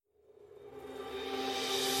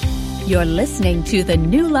You're listening to the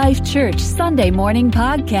New Life Church Sunday Morning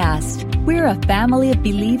Podcast. We're a family of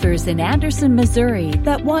believers in Anderson, Missouri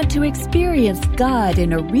that want to experience God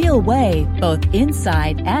in a real way, both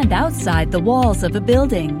inside and outside the walls of a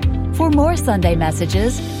building. For more Sunday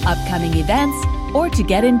messages, upcoming events, or to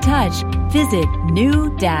get in touch, visit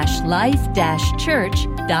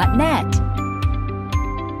new-life-church.net.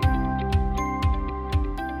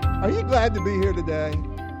 Are you glad to be here today?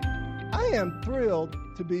 I am thrilled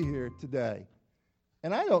to be here today.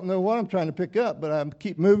 And I don't know what I'm trying to pick up, but I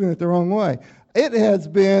keep moving it the wrong way. It has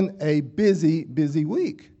been a busy, busy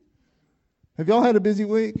week. Have y'all had a busy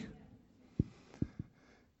week?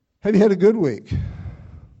 Have you had a good week?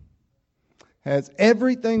 Has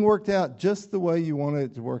everything worked out just the way you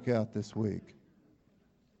wanted it to work out this week?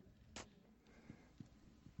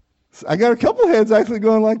 I got a couple heads actually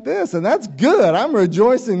going like this, and that's good. I'm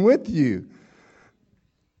rejoicing with you.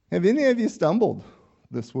 Have any of you stumbled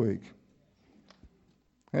this week?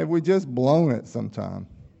 Have we just blown it sometime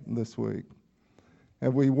this week?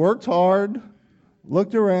 Have we worked hard,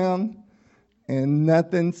 looked around, and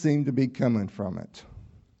nothing seemed to be coming from it?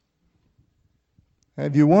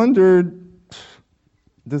 Have you wondered,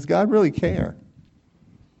 does God really care?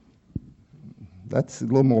 That's a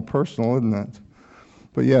little more personal, isn't it?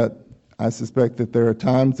 But yet, I suspect that there are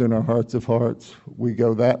times in our hearts of hearts we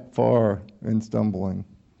go that far in stumbling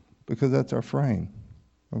because that's our frame,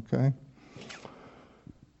 okay?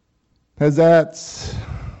 Has that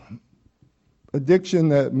addiction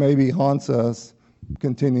that maybe haunts us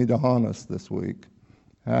continued to haunt us this week?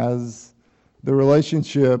 Has the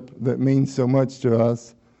relationship that means so much to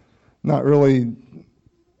us not really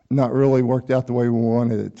worked out the way we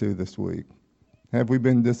wanted it to this week? Have we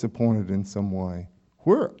been disappointed in some way?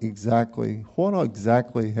 What exactly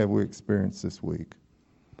have we experienced this week?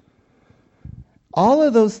 All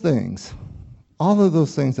of those things I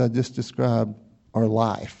just described are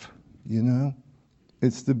life, you know?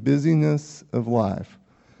 It's the busyness of life.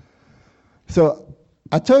 So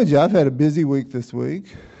I told you I've had a busy week this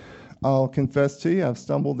week. I'll confess to you I've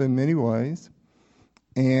stumbled in many ways,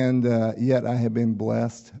 and yet I have been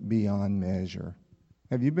blessed beyond measure.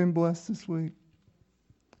 Have you been blessed this week?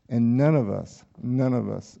 And none of us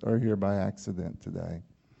are here by accident today.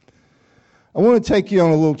 I want to take you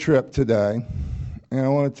on a little trip today, and I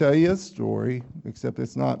want to tell you a story, except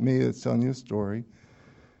it's not me that's telling you a story.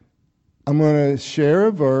 I'm going to share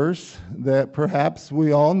a verse that perhaps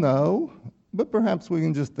we all know, but perhaps we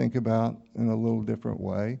can just think about in a little different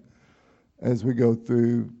way as we go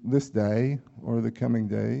through this day or the coming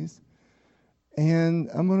days. And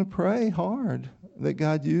I'm going to pray hard that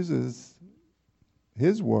God uses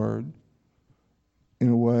His word in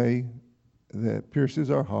a way that pierces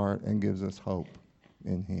our heart and gives us hope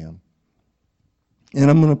in Him. And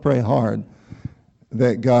I'm going to pray hard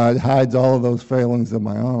that God hides all of those failings of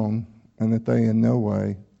my own and that they in no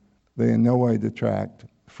way detract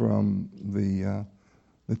from the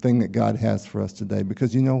thing that God has for us today.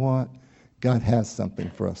 Because you know what? God has something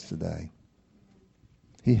for us today.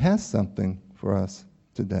 He has something for us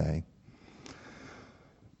today.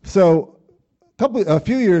 So a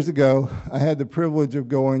few years ago, I had the privilege of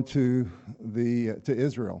going to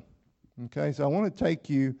Israel. Okay, so I want to take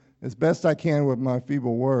you, as best I can with my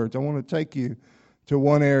feeble words, I want to take you to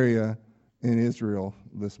one area in Israel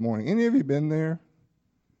this morning. Any of you been there?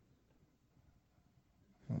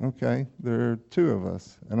 Okay, there are two of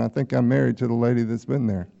us, and I think I'm married to the lady that's been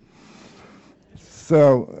there.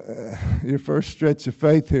 So your first stretch of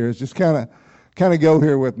faith here is just kind of go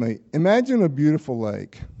here with me. Imagine a beautiful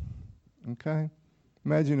lake. Okay?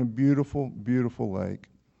 Imagine a beautiful, beautiful lake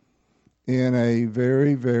in a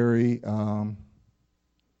very, very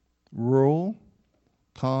rural,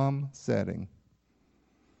 calm setting.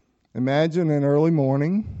 Imagine an early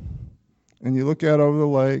morning, and you look out over the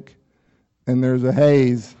lake, and there's a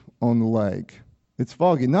haze on the lake. It's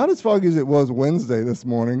foggy. Not as foggy as it was Wednesday this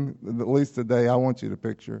morning, at least the day I want you to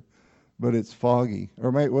picture, but it's foggy.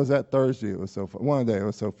 Or maybe was that Thursday? It was so one day it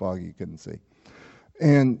was so foggy you couldn't see.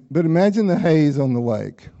 But imagine the haze on the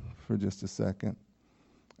lake for just a second.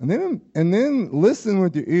 And then listen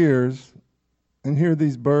with your ears and hear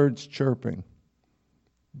these birds chirping.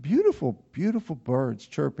 Beautiful, beautiful birds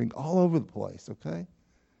chirping all over the place, okay?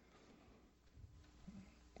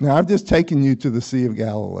 Now, I've just taken you to the Sea of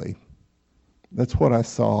Galilee. That's what I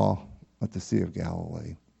saw at the Sea of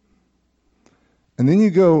Galilee. And then you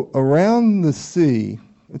go around the sea.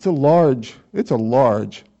 It's a large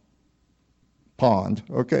pond.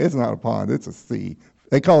 Okay, it's not a pond, it's a sea.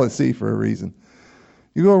 They call it sea for a reason.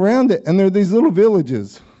 You go around it, and there are these little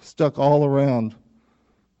villages stuck all around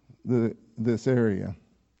this area.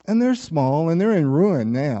 And they're small, and they're in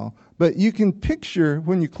ruin now. But you can picture,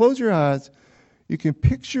 when you close your eyes, you can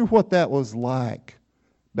picture what that was like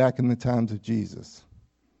back in the times of Jesus.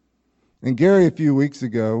 And Gary, a few weeks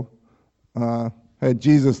ago, had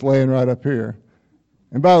Jesus laying right up here.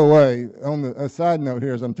 And by the way, on a side note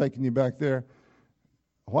here, as I'm taking you back there,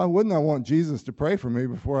 why wouldn't I want Jesus to pray for me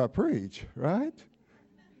before I preach, right?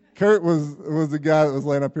 Kurt was the guy that was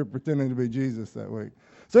laying up here pretending to be Jesus that week.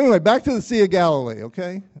 So anyway, back to the Sea of Galilee,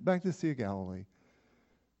 okay? Back to the Sea of Galilee.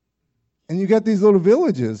 And you got these little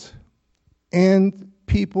villages. And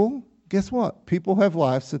people, guess what? People have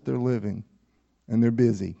lives that they're living. And they're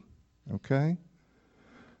busy, okay?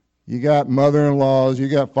 You got mother-in-laws, you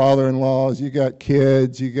got father-in-laws, you got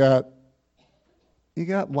kids, you got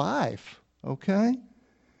life, okay?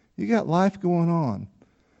 You got life going on.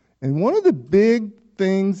 And one of the big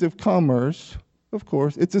things of commerce, of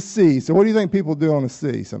course, it's a sea. So what do you think people do on the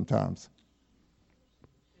sea sometimes?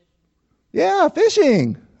 Yeah,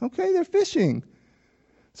 fishing. Okay, they're fishing.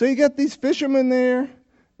 So you got these fishermen there,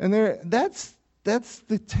 and that's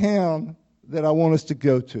the town that I want us to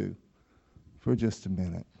go to for just a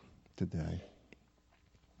minute today.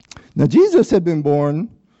 Now, Jesus had been born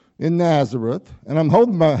in Nazareth, and I'm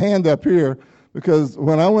holding my hand up here because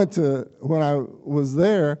when I was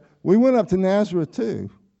there, we went up to Nazareth too.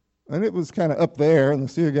 And it was kind of up there, and the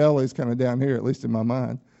Sea of Galilee is kind of down here, at least in my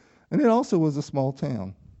mind. And it also was a small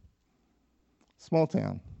town. Small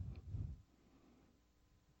town.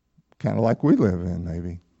 Kind of like we live in,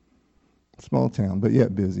 maybe. Small town, but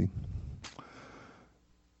yet busy.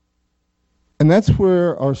 And that's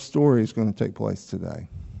where our story is going to take place today,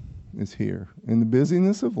 is here. In the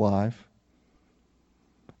busyness of life,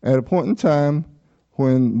 at a point in time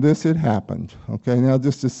when this had happened. Okay, now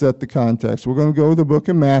just to set the context, we're going to go to the book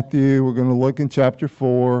of Matthew, we're going to look in chapter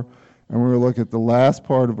 4, and we're going to look at the last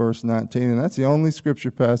part of verse 19, and that's the only scripture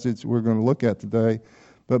passage we're going to look at today.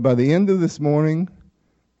 But by the end of this morning,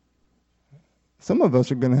 some of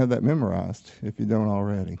us are going to have that memorized, if you don't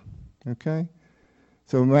already. Okay?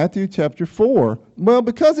 So Matthew chapter 4. Well,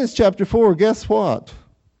 because it's chapter 4, guess what?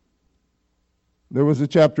 There was a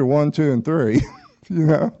chapter 1, 2, and 3. You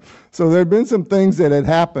know? So there had been some things that had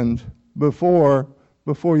happened before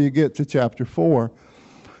you get to chapter 4.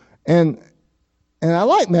 And I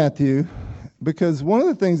like Matthew because one of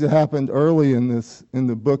the things that happened early in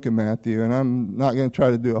the book of Matthew, and I'm not going to try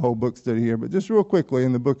to do a whole book study here, but just real quickly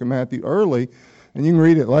in the book of Matthew early, and you can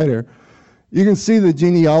read it later, you can see the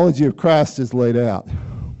genealogy of Christ is laid out.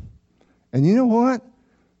 And you know what?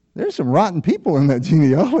 There's some rotten people in that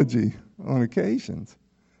genealogy on occasions.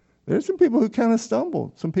 There's some people who kind of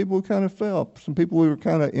stumbled, some people who kind of fell, some people who were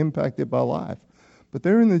kind of impacted by life. But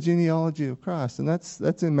they're in the genealogy of Christ, and that's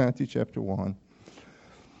in Matthew chapter 1.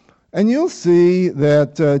 And you'll see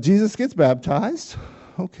that Jesus gets baptized,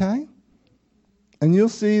 okay? And you'll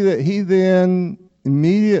see that he then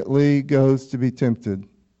immediately goes to be tempted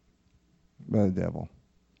by the devil.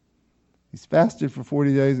 He's fasted for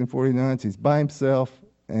 40 days and 40 nights. He's by himself,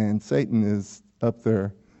 and Satan is up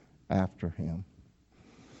there after him.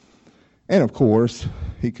 And of course,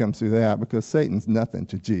 he comes through that because Satan's nothing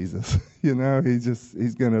to Jesus. You know,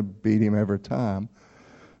 he's going to beat him every time.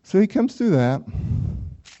 So he comes through that.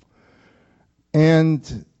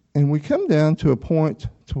 And we come down to a point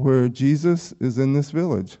to where Jesus is in this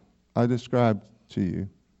village I described to you.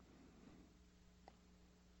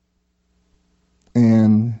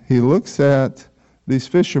 And he looks at these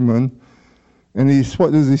fishermen, and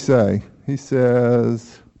what does he say? He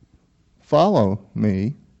says, "Follow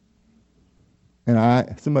me."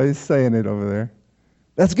 And somebody's saying it over there.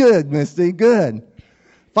 That's good, Misty, good.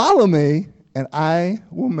 "Follow me, and I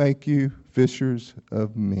will make you fishers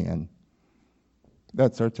of men."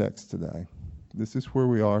 That's our text today. This is where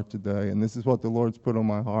we are today, and this is what the Lord's put on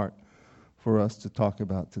my heart for us to talk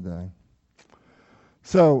about today.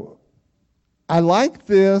 So, I like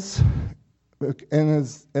this, and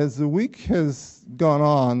as the week has gone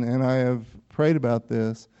on, and I have prayed about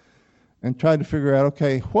this, and tried to figure out,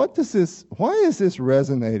 okay, why is this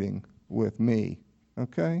resonating with me,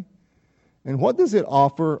 okay? And what does it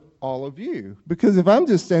offer all of you? Because if I'm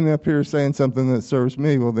just standing up here saying something that serves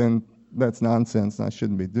me, well then that's nonsense and I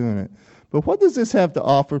shouldn't be doing it. But what does this have to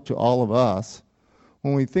offer to all of us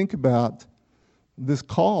when we think about this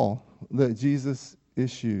call that Jesus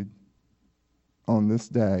issued on this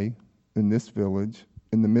day, in this village,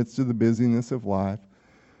 in the midst of the busyness of life,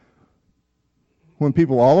 when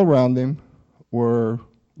people all around him were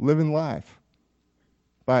living life,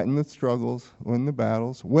 fighting the struggles, winning the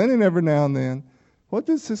battles, winning every now and then? What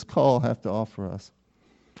does this call have to offer us?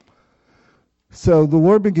 So the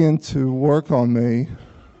Lord began to work on me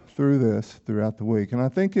through this throughout the week, and I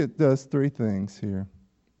think it does three things here.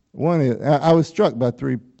 One is, I was struck by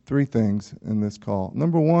three things in this call.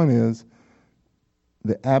 Number one is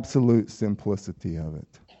the absolute simplicity of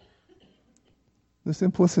it. The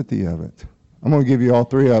simplicity of it. I'm going to give you all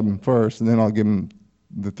three of them first, and then I'll give them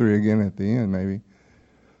the three again at the end, maybe.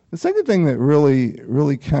 The second thing that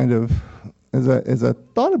really kind of, as I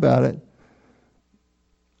thought about it,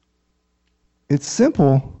 it's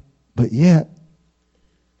simple, but yet,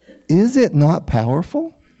 is it not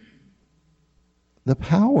powerful? The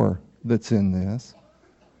power that's in this.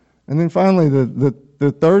 And then finally,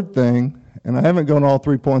 the third thing, and I haven't gone all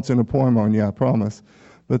 3 points in a poem on you, I promise,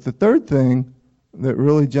 but the third thing that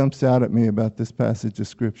really jumps out at me about this passage of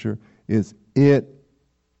Scripture is it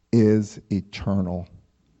is eternal.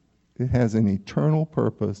 It has an eternal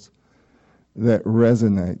purpose that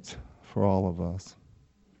resonates for all of us.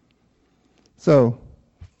 So,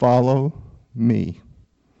 follow me.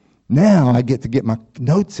 Now I get to get my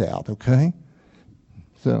notes out, okay?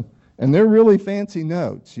 So, and they're really fancy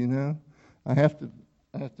notes, you know. I have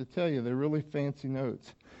to tell you, they're really fancy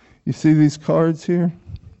notes. You see these cards here?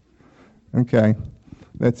 Okay,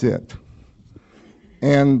 that's it.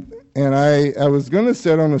 And I was going to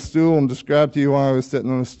sit on a stool and describe to you why I was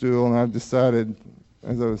sitting on a stool, and I've decided,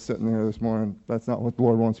 as I was sitting there this morning, that's not what the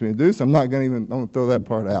Lord wants me to do, so I'm going to throw that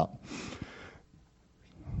part out.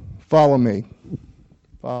 Follow me.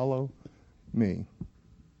 Follow me.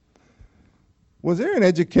 Was there an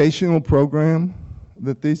educational program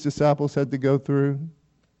that these disciples had to go through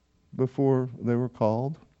before they were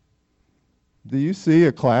called? Do you see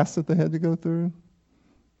a class that they had to go through?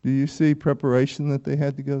 Do you see preparation that they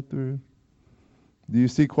had to go through? Do you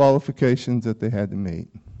see qualifications that they had to meet?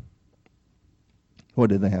 What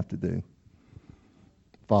did they have to do?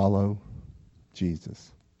 Follow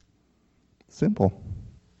Jesus. Simple.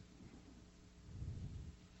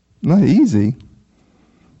 Not easy,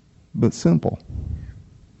 but simple.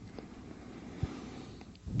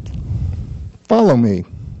 Follow me.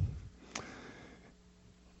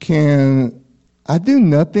 Can I do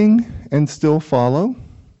nothing and still follow?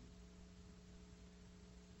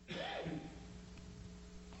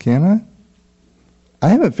 Can I? I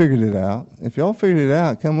haven't figured it out. If y'all figured it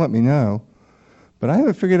out, come let me know. But I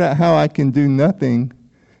haven't figured out how I can do nothing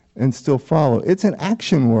and still follow. It's an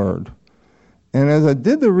action word. And as I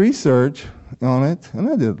did the research on it,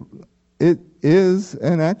 it is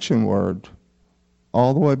an action word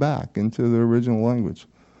all the way back into the original language.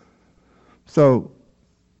 So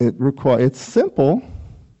it's simple,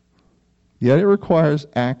 yet it requires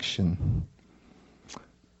action.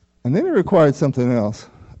 And then it required something else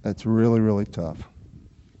that's really, really tough.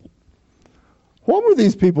 What were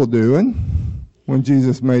these people doing when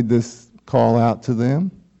Jesus made this call out to them?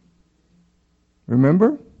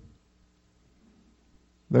 Remember?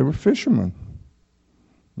 They were fishermen.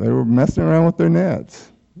 They were messing around with their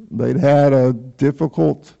nets. They'd had a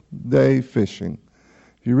difficult day fishing.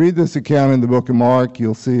 If you read this account in the book of Mark,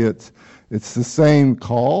 you'll see it's the same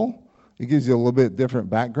call. It gives you a little bit different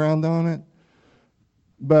background on it.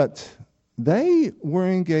 But they were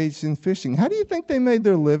engaged in fishing. How do you think they made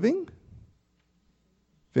their living?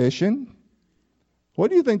 Fishing. What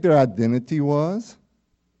do you think their identity was?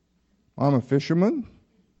 I'm a fisherman.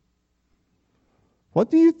 What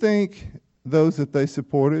do you think those that they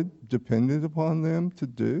supported depended upon them to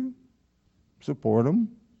do? Support them,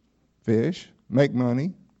 fish, make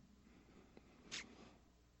money.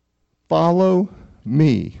 Follow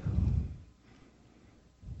me.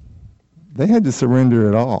 They had to surrender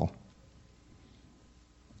it all.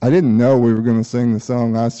 I didn't know we were going to sing the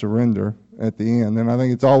song, I Surrender, at the end. And I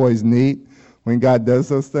think it's always neat when God does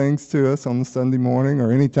those things to us on the Sunday morning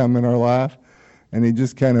or any time in our life, and he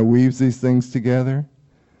just kind of weaves these things together.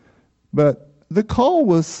 But the call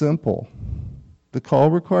was simple. The call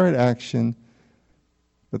required action,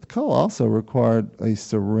 but the call also required a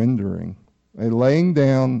surrendering, a laying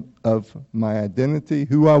down of my identity,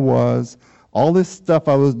 who I was, all this stuff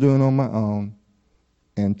I was doing on my own,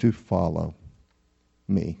 and to follow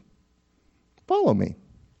me. Follow me.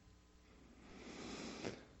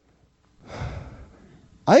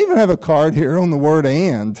 I even have a card here on the word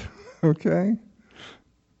and, okay?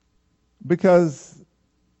 Because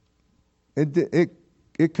it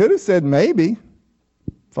could have said maybe,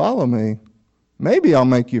 follow me. Maybe I'll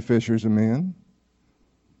make you fishers of men.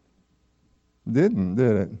 Didn't,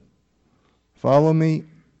 did it? Follow me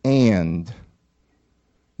and.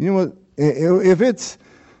 You know what?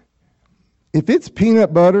 If it's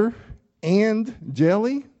peanut butter and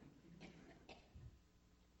jelly,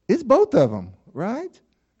 it's both of them, right?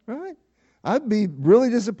 Right? I'd be really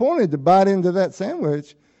disappointed to bite into that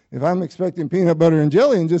sandwich If I'm expecting peanut butter and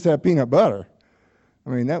jelly and just have peanut butter, I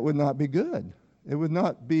mean, that would not be good. It would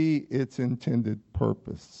not be its intended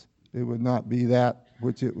purpose. It would not be that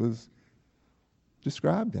which it was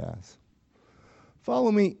described as.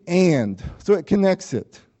 Follow me, and. So it connects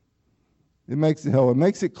it. It makes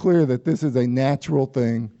it clear that this is a natural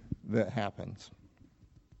thing that happens.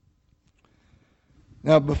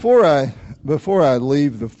 Now, before I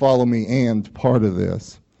leave the follow me and part of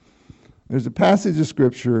this, there's a passage of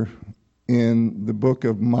Scripture in the book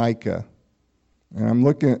of Micah. And I'm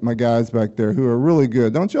looking at my guys back there who are really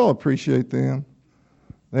good. Don't y'all appreciate them?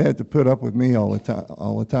 They had to put up with me all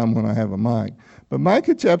the time when I have a mic. But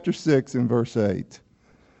Micah chapter 6 and verse 8,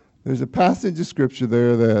 there's a passage of Scripture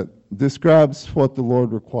there that describes what the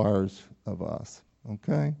Lord requires of us.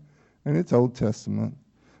 Okay? And it's Old Testament.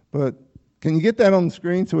 But can you get that on the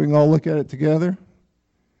screen so we can all look at it together?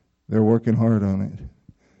 They're working hard on it.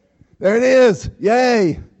 There it is.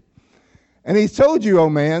 Yay. And he's told you, O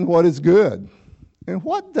man, what is good. And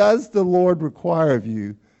what does the Lord require of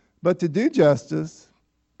you but to do justice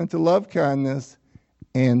and to love kindness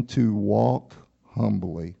and to walk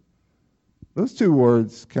humbly? Those two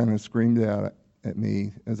words kind of screamed out at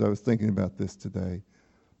me as I was thinking about this today.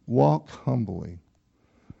 Walk humbly.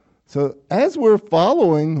 So as we're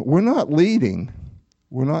following, we're not leading.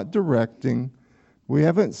 We're not directing. We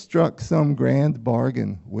haven't struck some grand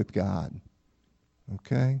bargain with God.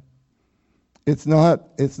 Okay? It's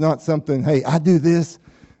not something, hey, I do this,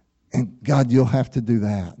 and God, you'll have to do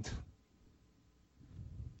that.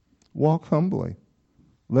 Walk humbly.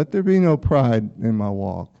 Let there be no pride in my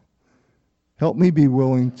walk. Help me be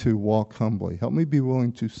willing to walk humbly. Help me be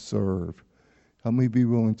willing to serve. Help me be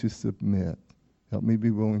willing to submit. Help me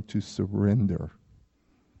be willing to surrender.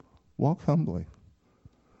 Walk humbly.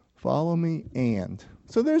 Follow me, and.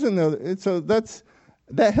 So there's another. So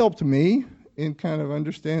that helped me in kind of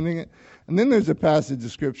understanding it. And then there's a passage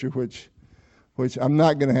of Scripture which I'm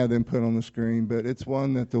not going to have them put on the screen, but it's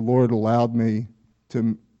one that the Lord allowed me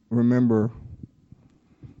to remember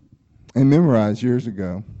and memorize years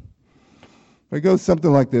ago. It goes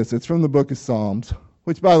something like this. It's from the book of Psalms,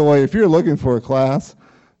 which, by the way, if you're looking for a class,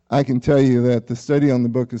 I can tell you that the study on the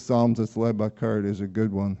book of Psalms that's led by Kurt is a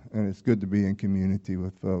good one, and it's good to be in community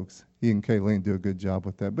with folks. He and Kayleen do a good job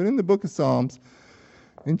with that. But in the book of Psalms,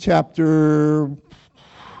 in chapter,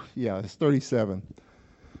 it's 37,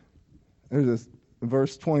 there's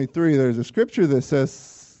verse 23, there's a scripture that says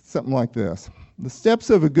something like this. The steps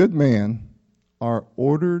of a good man are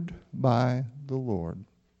ordered by the Lord.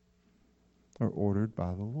 Are ordered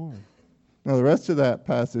by the Lord. Now, the rest of that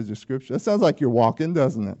passage of Scripture, that sounds like you're walking,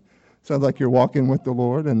 doesn't it? Sounds like you're walking with the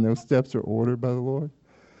Lord, and those steps are ordered by the Lord.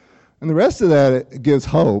 And the rest of that, it gives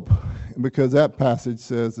hope, because that passage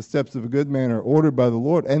says, the steps of a good man are ordered by the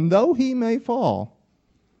Lord, and though he may fall,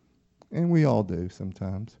 and we all do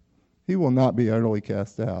sometimes, he will not be utterly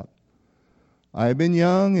cast out. I have been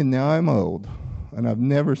young, and now I'm old, and I've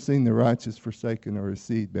never seen the righteous forsaken or his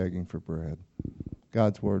seed begging for bread.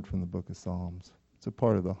 God's word from the book of Psalms. It's a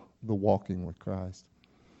part of the walking with Christ.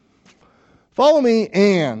 Follow me,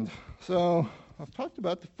 and. So I've talked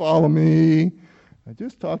about the follow me. I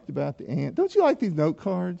just talked about the and. Don't you like these note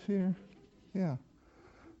cards here? Yeah.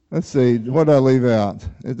 Let's see. What did I leave out?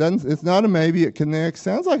 It's not a maybe. It connects.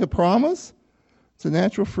 Sounds like a promise. It's a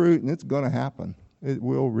natural fruit, and it's going to happen. It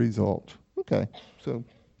will result. Okay. So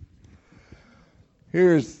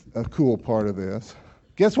here's a cool part of this.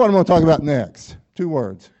 Guess what I'm going to talk about next? 2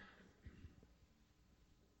 words.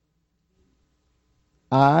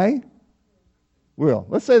 I will.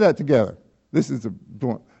 Let's say that together. This is a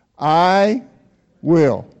I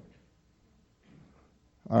will.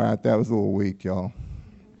 All right, that was a little weak, y'all.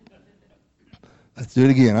 Let's do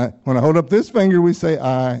it again. When I hold up this finger, we say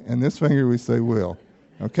I, and this finger, we say will.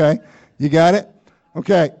 Okay? You got it?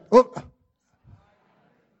 Okay. Oop.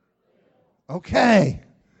 Okay.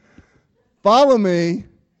 Follow me,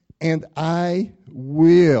 and I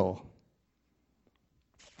will.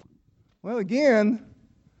 Well, again,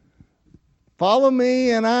 follow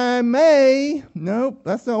me and I may. Nope,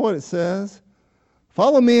 that's not what it says.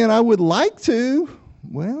 Follow me and I would like to.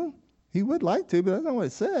 Well, he would like to, but that's not what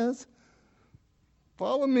it says.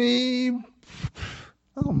 Follow me.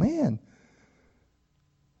 Oh, man.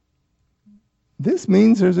 This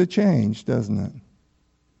means there's a change, doesn't it?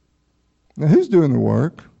 Now, who's doing the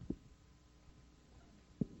work?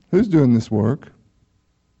 Who's doing this work?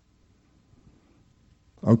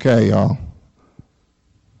 Okay, y'all.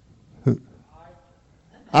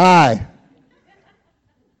 I.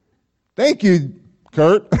 Thank you,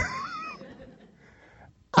 Kurt.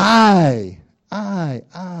 I.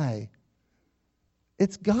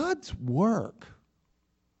 It's God's work.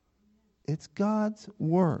 It's God's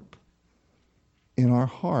work in our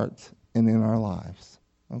hearts and in our lives.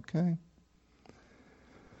 Okay?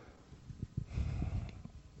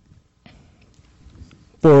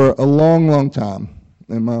 For a long, long time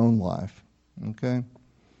in my own life. Okay?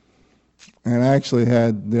 And I actually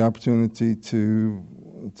had the opportunity to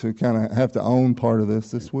kind of have to own part of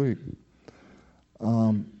this week.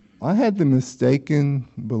 I had the mistaken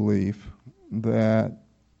belief that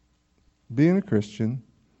being a Christian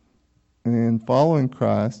and following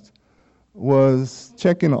Christ was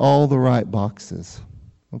checking all the right boxes,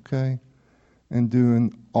 okay, and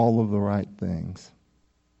doing all of the right things.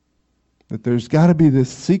 That there's got to be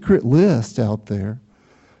this secret list out there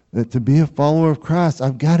that to be a follower of Christ,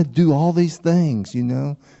 I've got to do all these things, you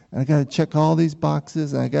know, and I got to check all these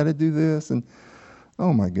boxes, and I got to do this, and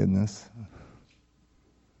oh my goodness,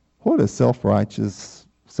 what a self-righteous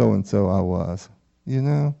so-and-so I was, you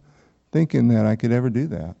know, thinking that I could ever do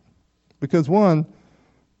that. Because one,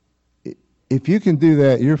 if you can do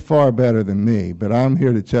that, you're far better than me, but I'm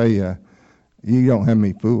here to tell you, you don't have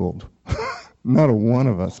me fooled. Not a one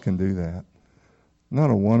of us can do that.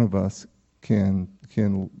 Not a one of us can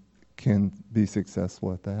be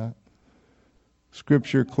successful at that.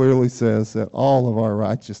 Scripture clearly says that all of our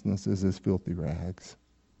righteousness is as filthy rags.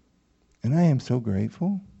 And I am so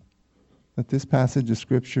grateful that this passage of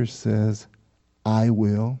Scripture says, I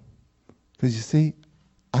will. Because you see,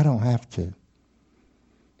 I don't have to.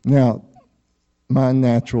 Now, my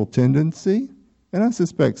natural tendency, and I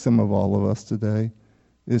suspect some of all of us today,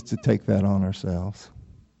 is to take that on ourselves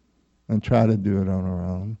and try to do it on our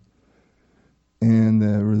own. And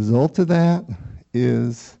the result of that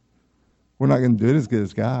is we're not going to do it as good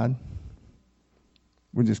as God.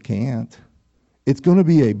 We just can't. It's going to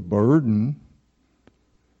be a burden.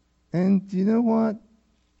 And you know what?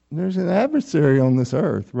 There's an adversary on this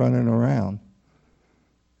earth running around.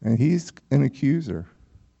 And he's an accuser.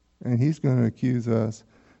 And he's going to accuse us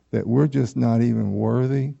that we're just not even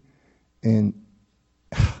worthy. And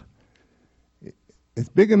as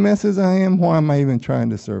big a mess as I am, why am I even trying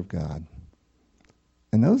to serve God?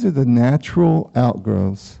 And those are the natural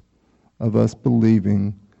outgrowths of us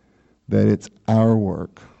believing that it's our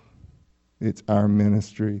work, it's our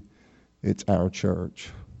ministry, it's our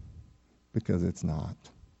church. Because it's not.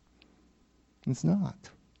 It's not.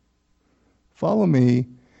 Follow me,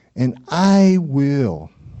 and I will.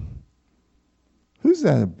 Who's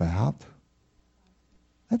that about?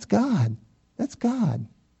 That's God. That's God.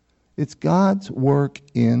 It's God's work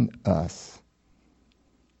in us.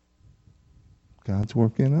 God's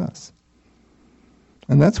work in us.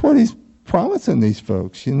 And that's what he's promising these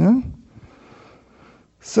folks, you know?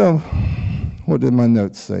 So, what did my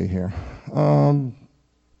notes say here?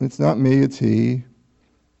 It's not me, it's he.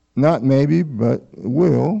 Not maybe, but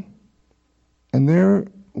will. And there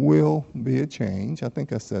will be a change. I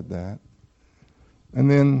think I said that. And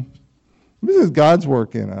then, this is God's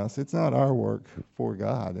work in us. It's not our work for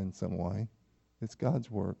God in some way. It's God's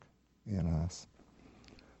work in us.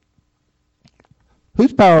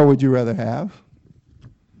 Whose power would you rather have?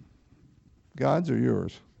 God's or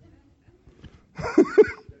yours?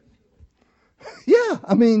 Yeah,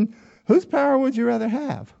 I mean, whose power would you rather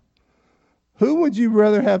have? Who would you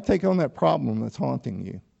rather have take on that problem that's haunting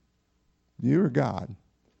you? You or God?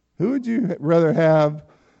 Who would you rather have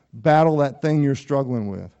battle that thing you're struggling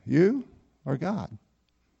with? You or God?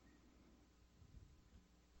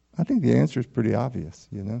 I think the answer is pretty obvious,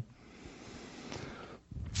 you know.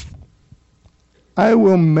 I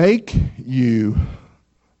will make you.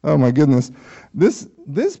 Oh my goodness. This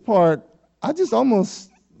part I just almost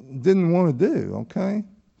didn't want to do, okay?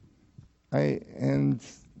 And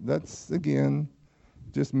that's, again,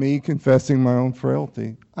 just me confessing my own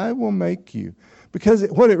frailty. I will make you. Because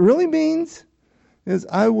what it really means is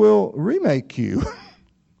I will remake you.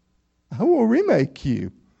 I will remake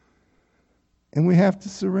you. And we have to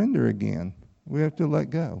surrender again. We have to let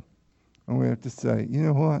go. And we have to say, you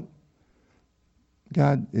know what?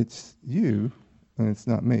 God, it's you, and it's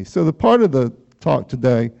not me. So the part of the talk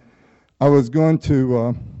today I was going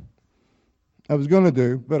to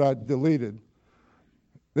do, but I deleted.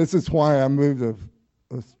 This is why I moved a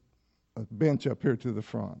bench up here to the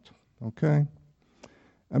front, okay?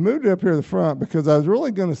 I moved it up here to the front because I was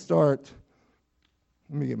really going to start.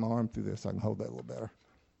 Let me get my arm through this so I can hold that a little better.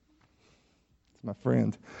 It's my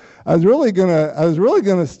friend. I was really going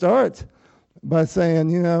to start by saying,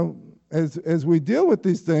 you know, as we deal with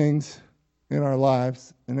these things in our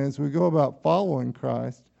lives and as we go about following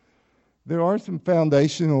Christ, there are some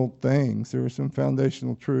foundational things, there are some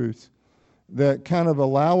foundational truths that kind of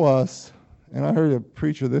allow us, and I heard a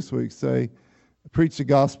preacher this week say, preach the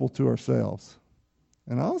gospel to ourselves.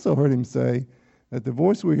 And I also heard him say that the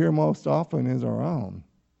voice we hear most often is our own.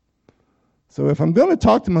 So if I'm going to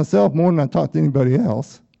talk to myself more than I talk to anybody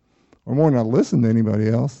else, or more than I listen to anybody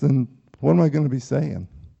else, then what am I going to be saying?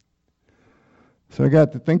 So I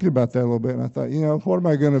got to thinking about that a little bit, and I thought, what am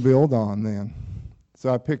I going to build on then?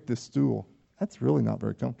 So I picked this stool. That's really not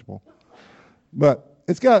very comfortable. But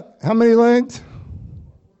it's got how many legs?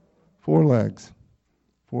 4 legs.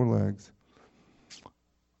 4 legs.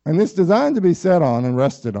 And it's designed to be sat on and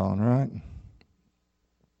rested on, right?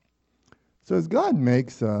 So as God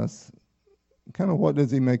makes us, kind of what does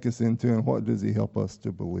he make us into and what does he help us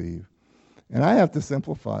to believe? And I have to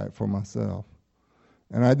simplify it for myself.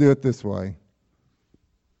 And I do it this way.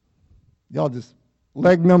 Y'all just,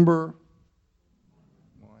 leg number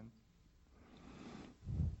 1.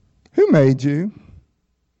 Who made you?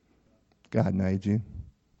 God made you.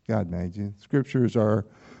 God made you. Scriptures are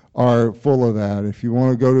full of that. If you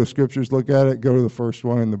want to go to the scriptures, look at it, go to the first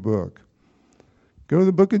one in the book. Go to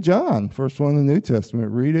the book of John, first one in the New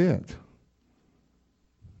Testament, read it.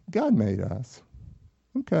 God made us.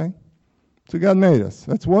 Okay. So God made us.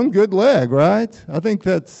 That's one good leg, right? I think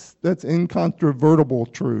that's incontrovertible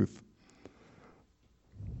truth.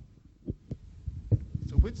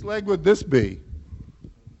 So which leg would this be?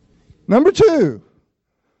 Number 2.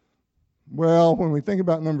 Well, when we think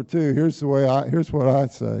about number 2, here's what I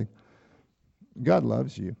say. God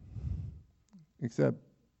loves you. Except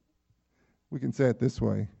we can say it this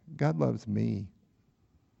way. God loves me.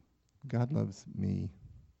 God loves me.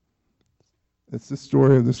 It's the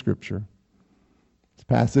story of the Scripture. It's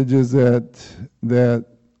passages that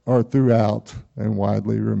are throughout and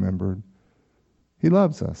widely remembered. He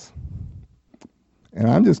loves us. And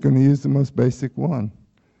I'm just going to use the most basic one.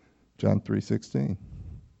 John 3:16.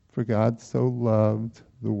 For God so loved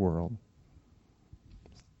the world.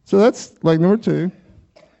 So that's leg number 2.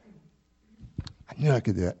 I knew I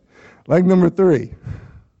could do it. Leg number 3.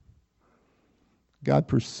 God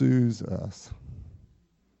pursues us.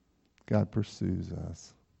 God pursues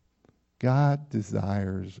us. God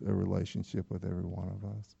desires a relationship with every one of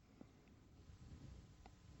us.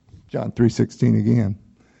 John 3:16 again.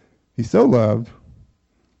 He so loved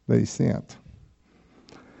that he sent.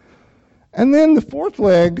 And then the 4th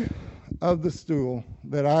leg of the stool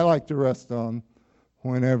that I like to rest on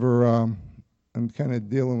whenever I'm kind of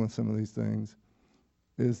dealing with some of these things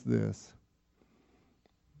is this.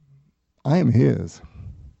 I am his,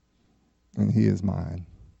 and he is mine.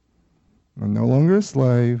 I'm no longer a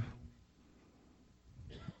slave.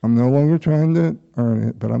 I'm no longer trying to earn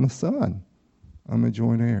it, but I'm a son. I'm a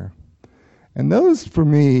joint heir. And those, for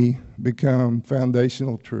me, become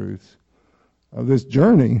foundational truths of this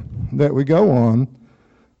journey that we go on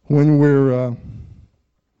when we're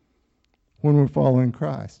following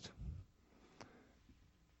Christ.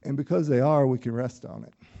 And because they are, we can rest on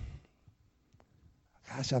it.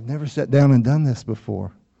 Gosh, I've never sat down and done this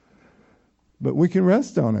before. But we can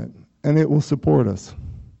rest on it, and it will support us.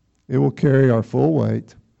 It will carry our full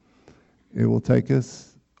weight. It will take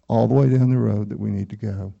us all the way down the road that we need to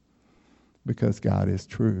go, because God is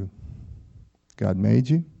true. God made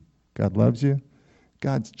you. God loves you.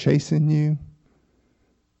 God's chasing you.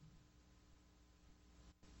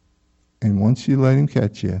 And once you let him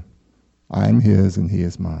catch you, I am his and he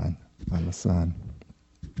is mine. I'm a son.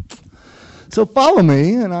 So follow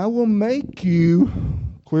me, and I will make you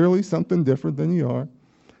clearly something different than you are.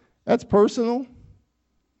 That's personal.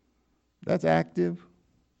 That's active.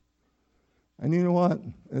 And you know what?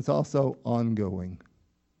 It's also ongoing.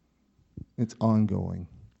 It's ongoing.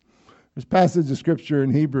 There's a passage of Scripture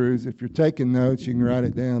in Hebrews. If you're taking notes, you can write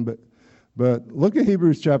it down. But look at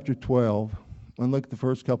Hebrews chapter 12 and look at the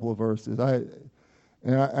first couple of verses.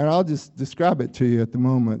 I'll just describe it to you at the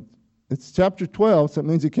moment. It's chapter 12, so it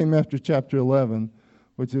means it came after chapter 11,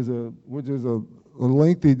 which is a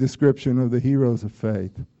lengthy description of the heroes of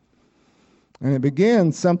faith. And it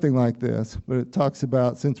begins something like this, but it talks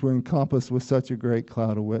about, since we're encompassed with such a great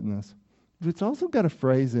cloud of witness. But it's also got a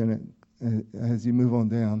phrase in it as you move on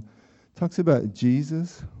down. It talks about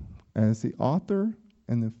Jesus as the author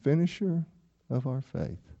and the finisher of our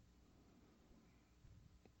faith.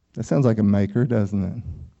 That sounds like a maker, doesn't it?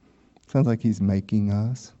 Sounds like he's making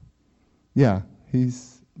us. Yeah,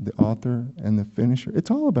 he's the author and the finisher.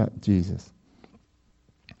 It's all about Jesus.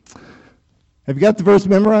 Have you got the verse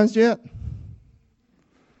memorized yet?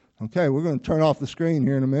 Okay, we're going to turn off the screen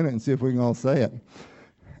here in a minute and see if we can all say it.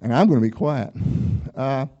 And I'm going to be quiet.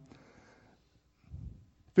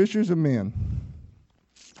 Fishers of men.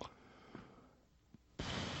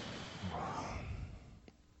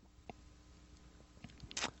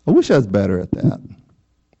 I wish I was better at that.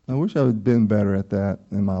 I wish I had been better at that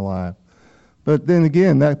in my life. But then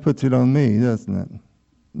again, that puts it on me, doesn't it?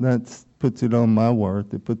 That puts it on my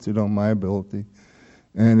worth. It puts it on my ability.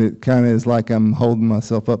 And it kind of is like I'm holding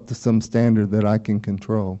myself up to some standard that I can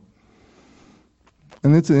control.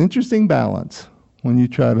 And it's an interesting balance when you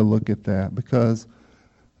try to look at that, because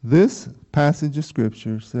this passage of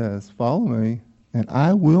Scripture says, follow me, and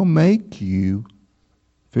I will make you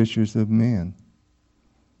fishers of men.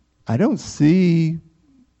 I don't see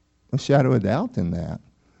a shadow of doubt in that.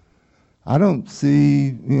 I don't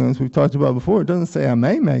see, as we've talked about before, it doesn't say I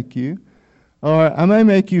may make you, or I may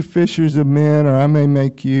make you fishers of men, or I may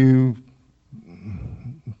make you,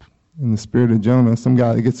 in the spirit of Jonah, some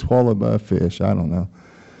guy that gets swallowed by a fish. I don't know.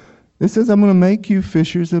 It says I'm going to make you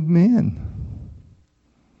fishers of men.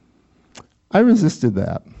 I resisted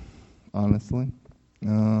that, honestly.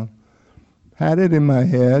 Had it in my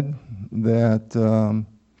head that, I'm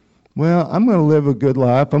going to live a good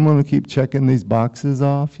life. I'm going to keep checking these boxes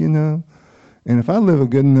off, And if I live a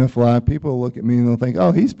good enough life, people will look at me and they'll think,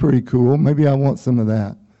 oh, he's pretty cool. Maybe I want some of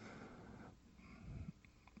that.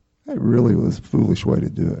 That really was a foolish way to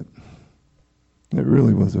do it. It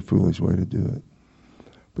really was a foolish way to do it.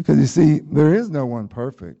 Because you see, there is no one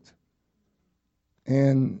perfect.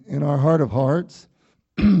 And in our heart of hearts,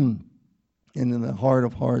 and in the heart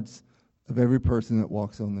of hearts of every person that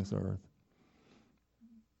walks on this earth,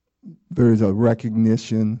 there's a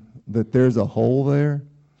recognition that there's a hole there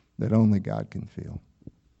that only God can fill.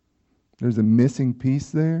 There's a missing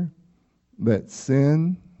piece there that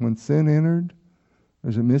when sin entered,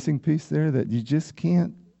 there's a missing piece there that you just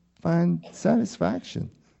can't find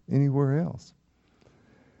satisfaction anywhere else.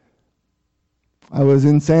 I was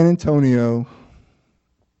in San Antonio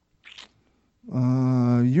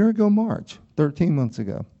a year ago March, 13 months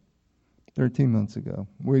ago.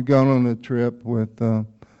 We'd gone on a trip with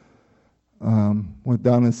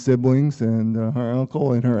Donna's siblings and her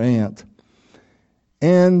uncle and her aunt.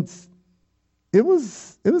 And it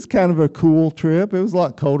was kind of a cool trip. It was a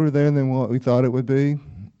lot colder there than what we thought it would be.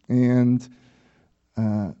 And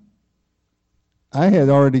I had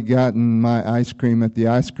already gotten my ice cream at the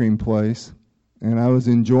ice cream place, and I was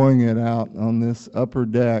enjoying it out on this upper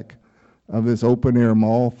deck of this open-air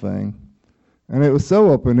mall thing. And it was so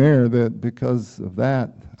open air that because of that,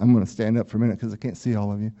 I'm going to stand up for a minute because I can't see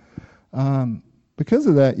all of you. Because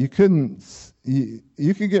of that, you could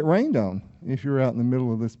get rained on if you were out in the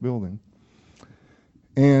middle of this building.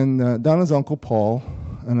 And Donna's Uncle Paul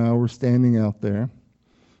and I were standing out there,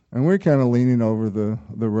 and we're kind of leaning over the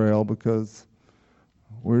rail because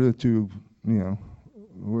we're the two,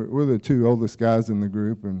 we're the two oldest guys in the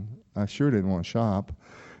group, and I sure didn't want to shop,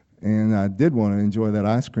 and I did want to enjoy that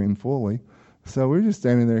ice cream fully. So we're just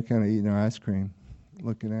standing there kind of eating our ice cream,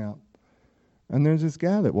 looking out. And there's this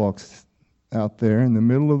guy that walks out there in the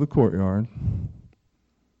middle of the courtyard,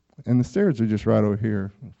 and the stairs are just right over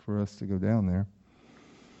here for us to go down there.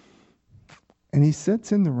 And he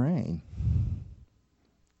sits in the rain,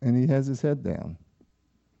 and he has his head down.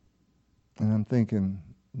 And I'm thinking,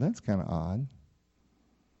 that's kind of odd.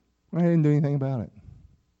 I didn't do anything about it.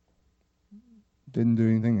 Didn't do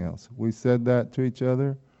anything else. We said that to each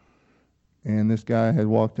other, and this guy had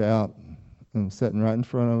walked out and was sitting right in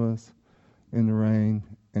front of us in the rain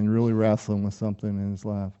and really wrestling with something in his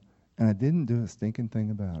life. And I didn't do a stinking thing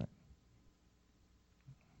about it.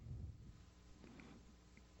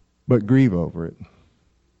 But grieve over it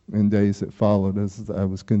in days that followed as I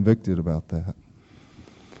was convicted about that.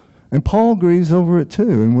 And Paul grieves over it too.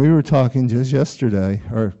 And we were talking just yesterday,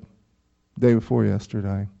 or day before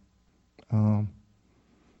yesterday,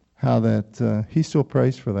 how that he still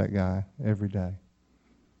prays for that guy every day.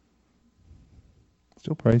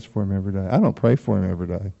 Still prays for him every day. I don't pray for him every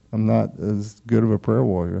day. I'm not as good of a prayer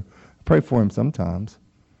warrior. I pray for him sometimes.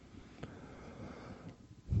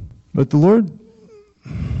 But the Lord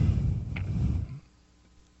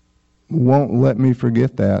won't let me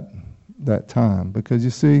forget that time, because you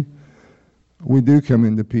see, we do come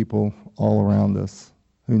into people all around us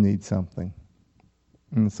who need something.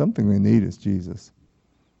 And something they need is Jesus.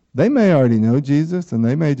 They may already know Jesus, and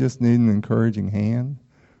they may just need an encouraging hand.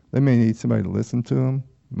 They may need somebody to listen to them.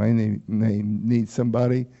 May need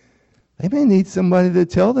somebody. They may need somebody to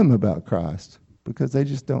tell them about Christ because they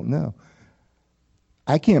just don't know.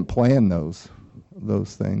 I can't plan those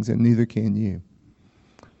things, and neither can you.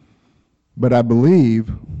 But I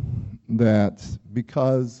believe that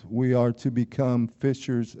because we are to become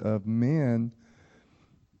fishers of men,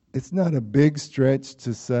 it's not a big stretch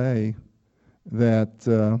to say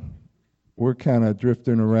that we're kind of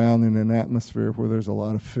drifting around in an atmosphere where there's a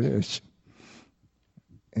lot of fish,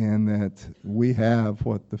 and that we have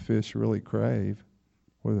what the fish really crave,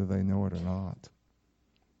 whether they know it or not.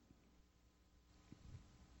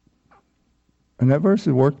 And that verse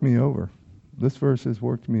has worked me over. This verse has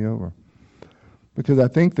worked me over. Because I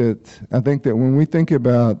think that when we think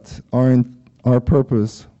about our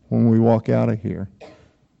purpose when we walk out of here,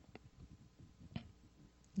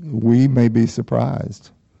 we may be surprised.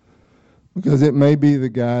 Because it may be the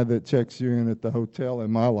guy that checks you in at the hotel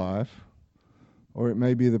in my life, or it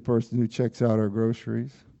may be the person who checks out our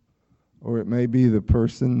groceries, or it may be the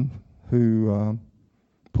person who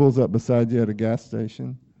pulls up beside you at a gas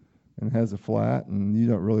station and has a flat and you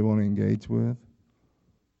don't really want to engage with.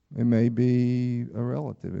 It may be a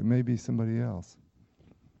relative. It may be somebody else.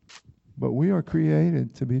 But we are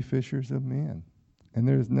created to be fishers of men. And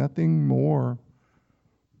there's nothing more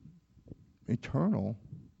eternal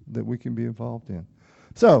that we can be involved in.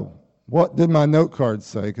 So, what did my note cards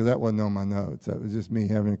say? Because that wasn't on my notes. That was just me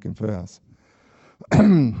having to confess.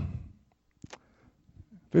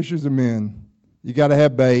 Fishers of men. You got to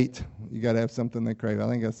have bait. You got to have something they crave. I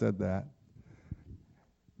think I said that.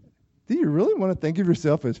 Do you really want to think of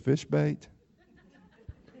yourself as fish bait?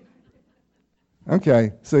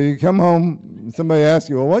 Okay, so you come home, somebody asks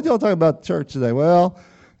you, well, what did y'all talk about church today? Well,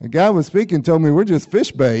 a guy was speaking told me we're just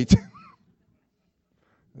fish bait.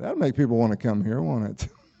 That'll make people want to come here, won't it?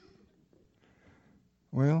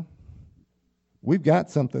 Well, we've got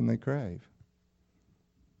something they crave.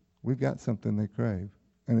 We've got something they crave.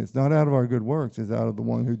 And it's not out of our good works. It's out of the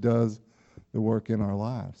one who does the work in our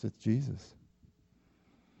lives. It's Jesus.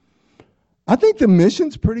 I think the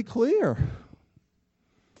mission's pretty clear.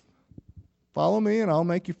 Follow me and I'll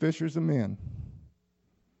make you fishers of men.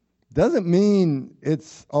 Doesn't mean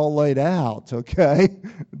it's all laid out, okay?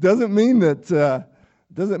 Doesn't mean that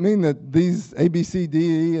these A, B, C, D,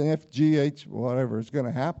 E, and F, G, H, whatever is going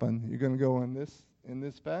to happen. You're going to go in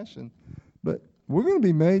this fashion. But we're going to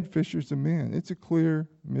be made fishers of men. It's a clear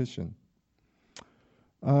mission.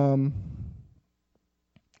 And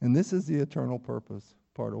this is the eternal purpose,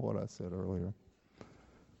 part of what I said earlier.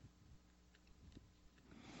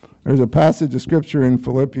 There's a passage of Scripture in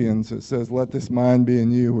Philippians that says, let this mind be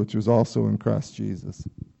in you, which was also in Christ Jesus.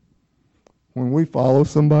 When we follow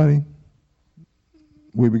somebody,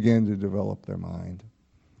 we begin to develop their mind.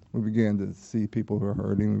 We begin to see people who are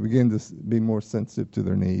hurting. We begin to be more sensitive to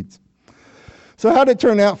their needs. So how did it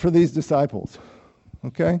turn out for these disciples?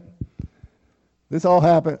 Okay? This all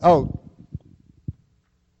happened. Oh.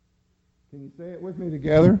 Can you say it with me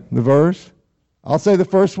together? The verse? I'll say the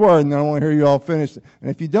first word, and then I want to hear you all finish. And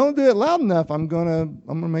if you don't do it loud enough, I'm gonna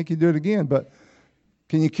make you do it again. But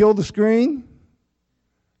can you kill the screen?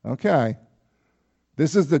 Okay.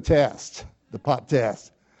 This is the test, the pop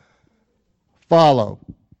test. Follow.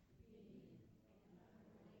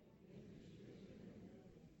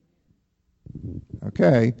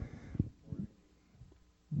 Okay.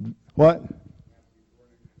 What?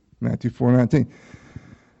 Matthew 4:19.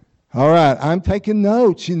 All right, I'm taking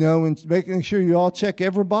notes, and making sure you all check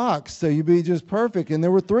every box so you be just perfect. And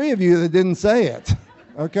there were 3 of you that didn't say it,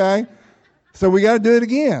 okay? So we got to do it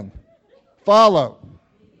again. Follow.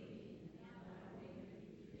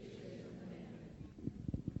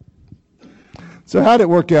 So how did it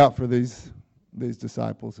work out for these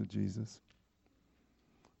disciples of Jesus?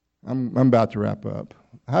 I'm about to wrap up.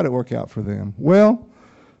 How did it work out for them? Well,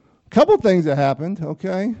 a couple things that happened,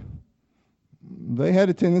 okay? They had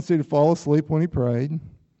a tendency to fall asleep when he prayed.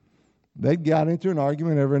 They got into an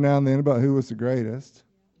argument every now and then about who was the greatest.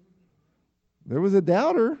 There was a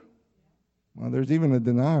doubter. Well, there's even a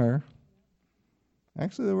denier.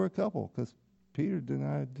 Actually, there were a couple, because Peter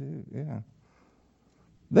denied too, yeah.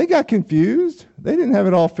 They got confused. They didn't have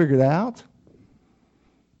it all figured out.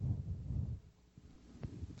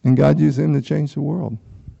 And God used them to change the world.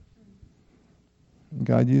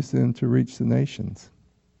 God used them to reach the nations.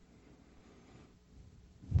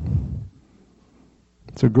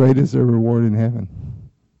 So great is their reward in heaven.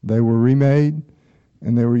 They were remade,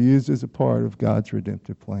 and they were used as a part of God's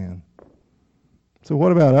redemptive plan. So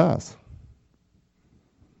what about us?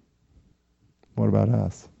 What about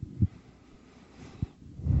us?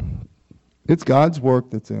 It's God's work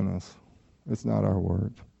that's in us. It's not our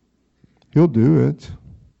work. He'll do it.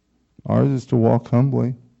 Ours is to walk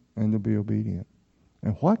humbly and to be obedient.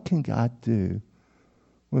 And what can God do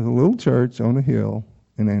with a little church on a hill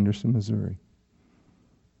in Anderson, Missouri,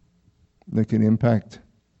 that can impact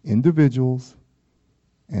individuals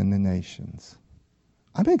and the nations?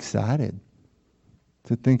 I'm excited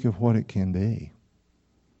to think of what it can be.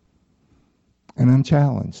 And I'm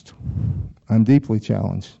challenged. I'm deeply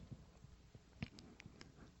challenged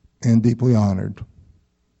and deeply honored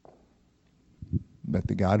that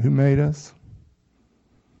the God who made us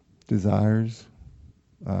desires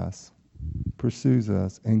us, pursues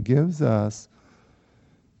us, and gives us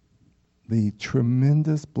the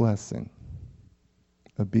tremendous blessing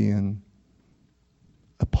of being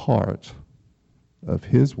a part of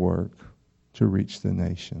his work to reach the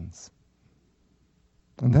nations.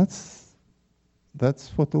 And that's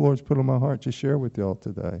what the Lord's put on my heart to share with y'all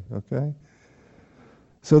today, okay?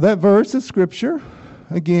 So that verse of Scripture,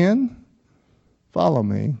 again, follow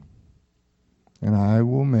me, and I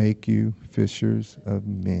will make you fishers of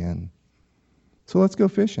men. So let's go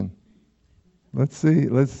fishing. Let's see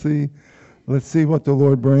what the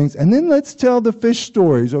Lord brings. And then let's tell the fish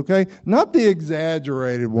stories, okay? Not the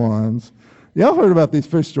exaggerated ones. Y'all heard about these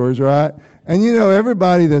fish stories, right? And you know,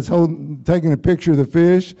 everybody that's taking a picture of the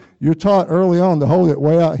fish, you're taught early on to hold it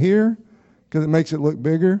way out here because it makes it look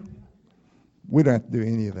bigger. We don't have to do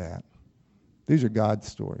any of that. These are God's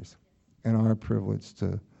stories and our privilege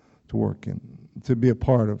to work in, to be a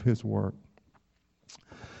part of his work.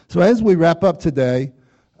 So as we wrap up today,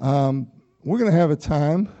 we're going to have a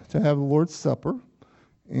time to have the Lord's Supper.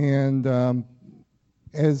 And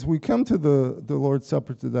as we come to the Lord's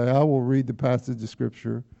Supper today, I will read the passage of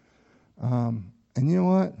Scripture. And you know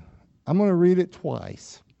what? I'm going to read it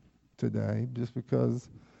twice today just because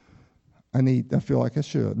I feel like I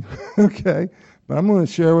should. Okay? But I'm going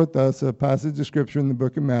to share with us a passage of Scripture in the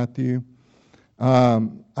book of Matthew.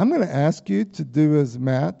 I'm going to ask you to do as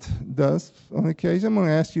Matt does on occasion. I'm going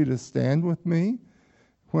to ask you to stand with me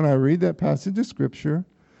when I read that passage of Scripture.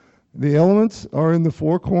 The elements are in the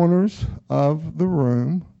four corners of the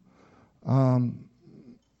room.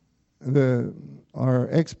 Our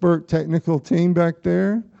expert technical team back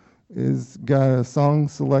there is got a song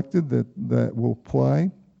selected that will play.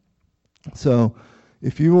 So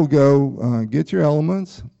if you will go get your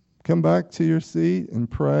elements, come back to your seat and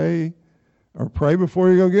pray, or pray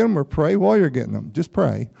before you go get them, or pray while you're getting them. Just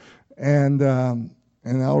pray. And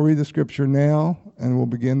I'll read the Scripture now, and we'll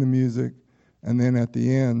begin the music. And then at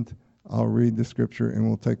the end, I'll read the Scripture, and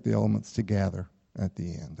we'll take the elements together at the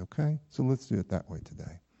end, okay? So let's do it that way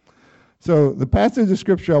today. So the passage of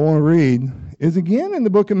Scripture I want to read is again in the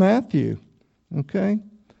book of Matthew, okay?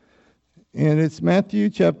 And it's Matthew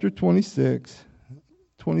chapter 26,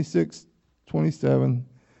 27,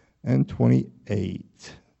 and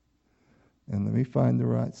 28. And let me find the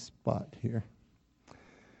right spot here.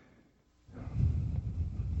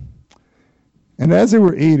 And as they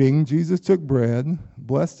were eating, Jesus took bread,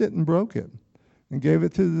 blessed it, and broke it, and gave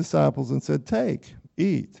it to the disciples and said, "Take,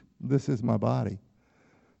 eat, this is my body."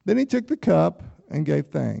 Then he took the cup and gave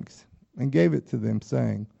thanks, and gave it to them,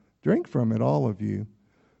 saying, "Drink from it, all of you,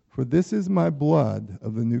 for this is my blood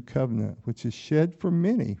of the new covenant, which is shed for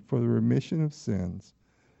many for the remission of sins.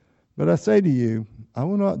 But I say to you, I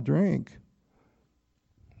will not drink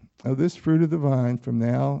of this fruit of the vine from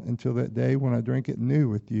now until that day when I drink it new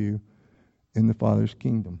with you in the Father's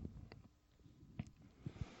kingdom."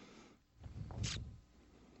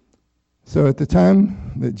 So at the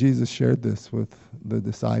time that Jesus shared this with the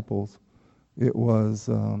disciples, it was,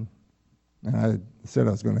 and I said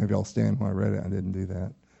I was going to have y'all stand when I read it. I didn't do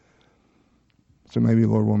that. So maybe the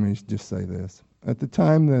Lord wanted me to just say this. At the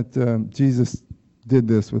time that Jesus did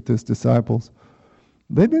this with his disciples,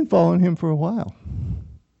 they'd been following him for a while.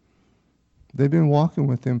 They'd been walking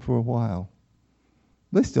with him for a while.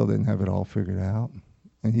 They still didn't have it all figured out.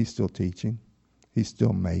 And he's still teaching. He's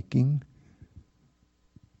still making.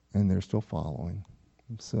 And they're still following.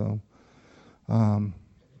 So let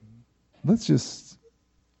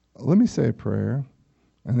me say a prayer.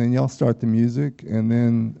 And then y'all start the music. And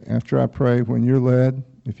then after I pray, when you're led,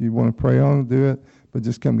 if you want to pray on, do it. But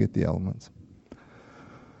just come get the elements.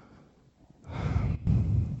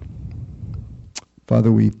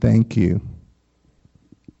 Father, we thank you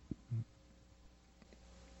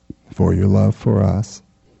for your love for us.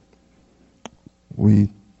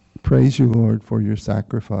 We praise you, Lord, for your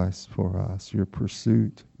sacrifice for us, your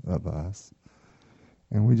pursuit of us.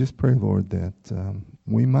 And we just pray, Lord, that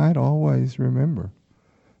we might always remember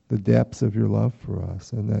the depths of your love for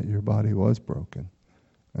us, and that your body was broken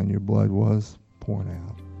and your blood was poured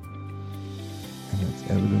out. And it's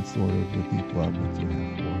evidence, Lord, of the deep love that you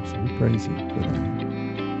have for us. So we praise you for that.